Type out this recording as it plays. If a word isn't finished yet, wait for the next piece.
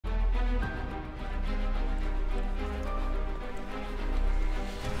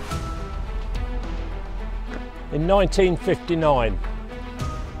In 1959,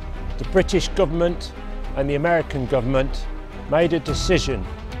 the British government and the American government made a decision,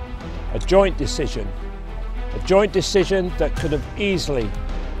 a joint decision that could have easily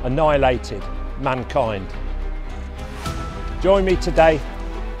annihilated mankind. Join me today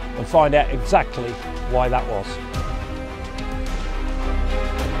and find out exactly why that was.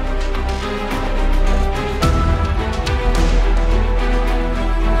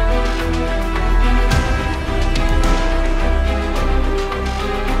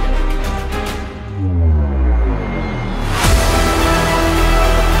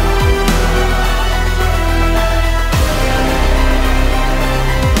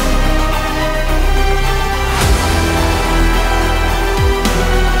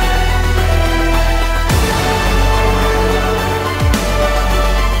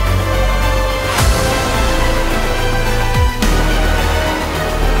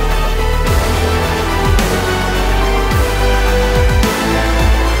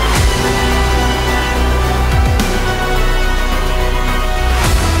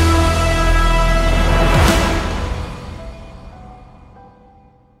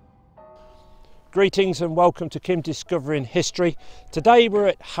 Greetings and welcome to Kim Discovering History. Today we're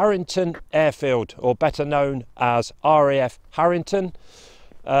at Harrington Airfield, or better known as RAF Harrington.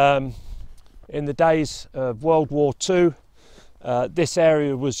 In the days of World War II, this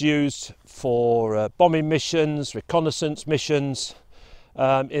area was used for bombing missions, reconnaissance missions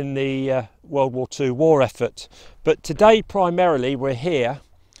in the World War II war effort. But today primarily we're here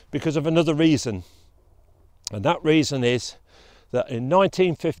because of another reason, and that reason is that in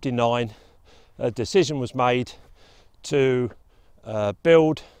 1959 a decision was made to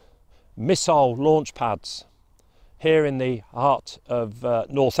build missile launch pads here in the heart of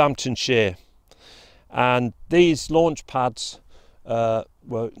Northamptonshire, and these launch pads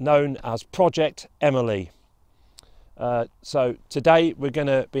were known as Project Emily. So today we're going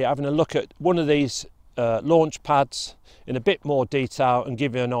to be having a look at one of these launch pads in a bit more detail and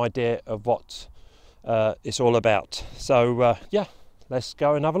give you an idea of what it's all about. So yeah, let's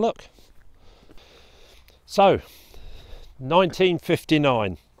go and have a look. So,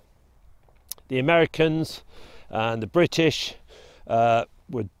 1959, the Americans and the British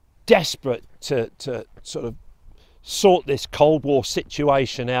were desperate to sort of sort this Cold War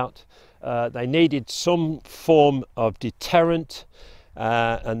situation out. They needed some form of deterrent,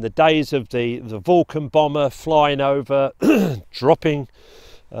 and the days of the Vulcan bomber flying over, dropping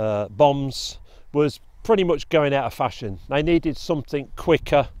bombs was pretty much going out of fashion. They needed something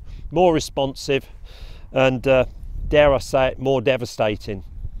quicker, more responsive, and dare I say it, more devastating.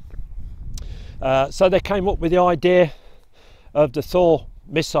 So they came up with the idea of the Thor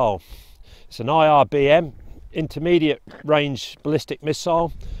Missile. It's an IRBM, intermediate range ballistic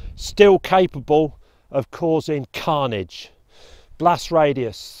missile, still capable of causing carnage. Blast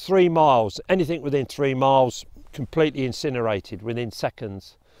radius 3 miles, anything within 3 miles completely incinerated within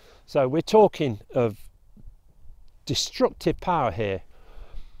seconds. So we're talking of destructive power here,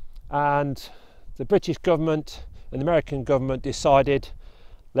 and the British government and the American government decided,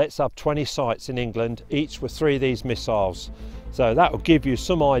 let's have 20 sites in England, each with 3 of these missiles. So that will give you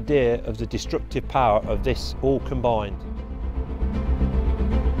some idea of the destructive power of this all combined.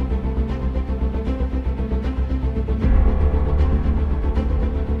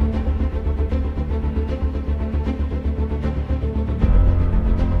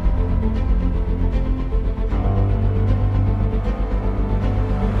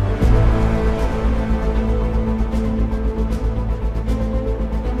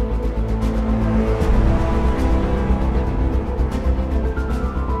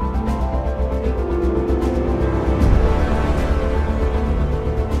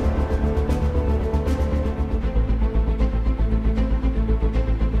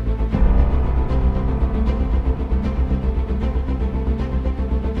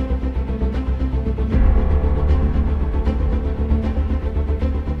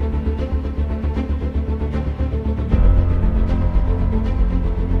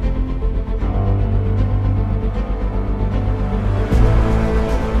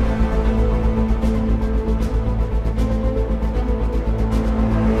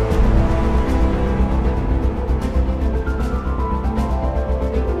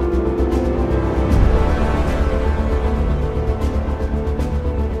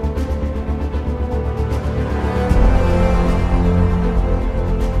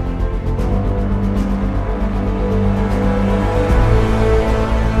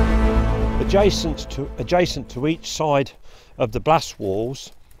 Adjacent to each side of the blast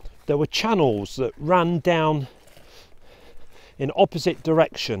walls, there were channels that ran down in opposite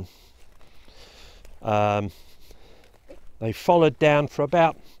direction. They followed down for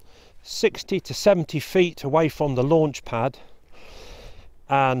about 60 to 70 feet away from the launch pad,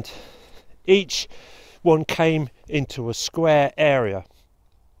 and each one came into a square area.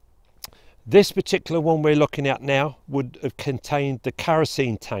 This particular one we're looking at now would have contained the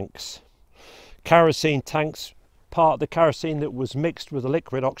kerosene tanks. Kerosene tanks, part of the kerosene that was mixed with the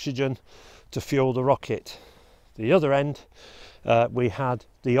liquid oxygen to fuel the rocket. The other end, we had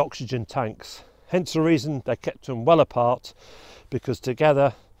the oxygen tanks. Hence the reason they kept them well apart, because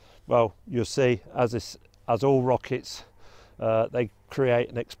together, well, you'll see, as all rockets, they create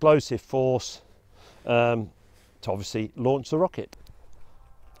an explosive force to obviously launch the rocket.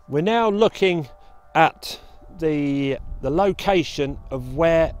 We're now looking at the location of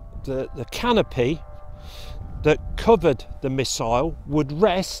where the canopy that covered the missile would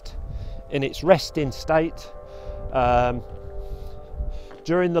rest in its resting state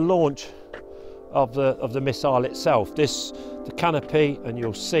during the launch of the missile itself. The canopy, and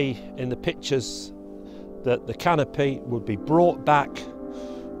you'll see in the pictures that the canopy would be brought back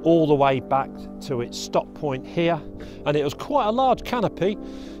all the way back to its stop point here, and it was quite a large canopy.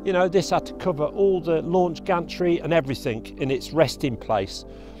 You know, this had to cover all the launch gantry and everything in its resting place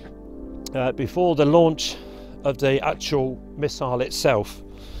before the launch of the actual missile itself.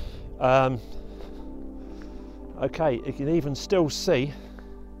 Okay, you can even still see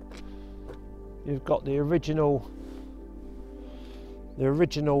you've got the original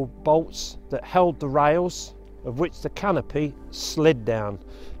bolts that held the rails, of which the canopy slid down,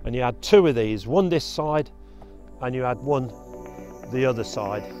 and you had two of these, one this side and you had one the other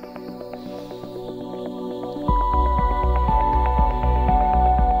side.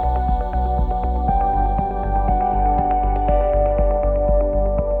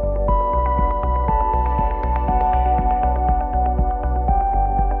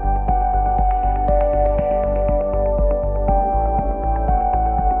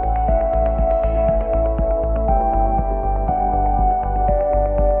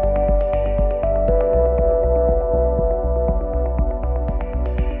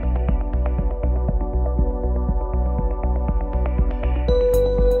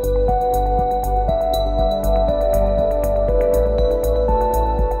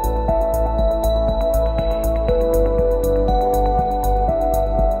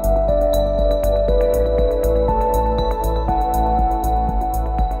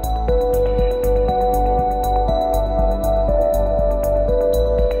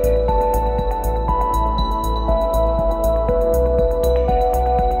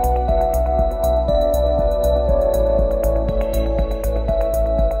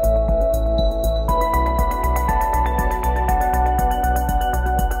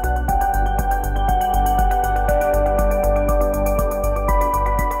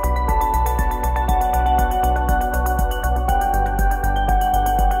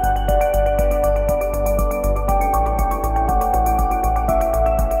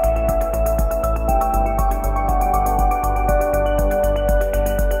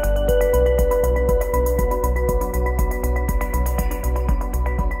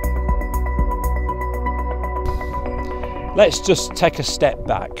 Let's just take a step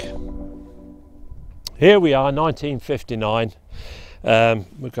back. Here we are, 1959.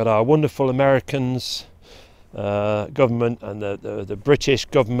 We've got our wonderful Americans government and the British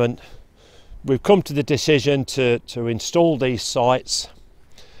government. We've come to the decision to install these sites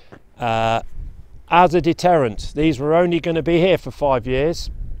as a deterrent. These were only going to be here for 5 years.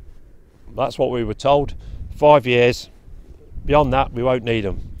 That's what we were told. 5 years. Beyond that, we won't need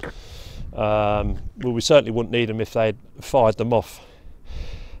them. Well, we certainly wouldn't need them if they'd fired them off,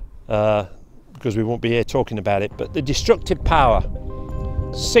 because we won't be here talking about it. But the destructive power,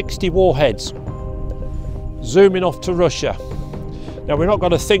 60 warheads zooming off to Russia. Now, we're not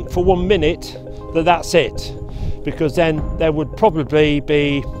going to think for 1 minute that that's it, because then there would probably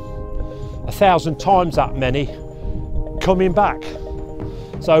be 1,000 times that many coming back.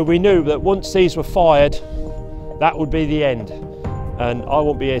 So we knew that once these were fired, that would be the end. And I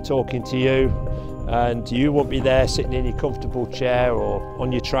won't be here talking to you, and you won't be there sitting in your comfortable chair or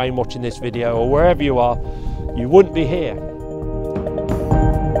on your train watching this video, or wherever you are, you wouldn't be here.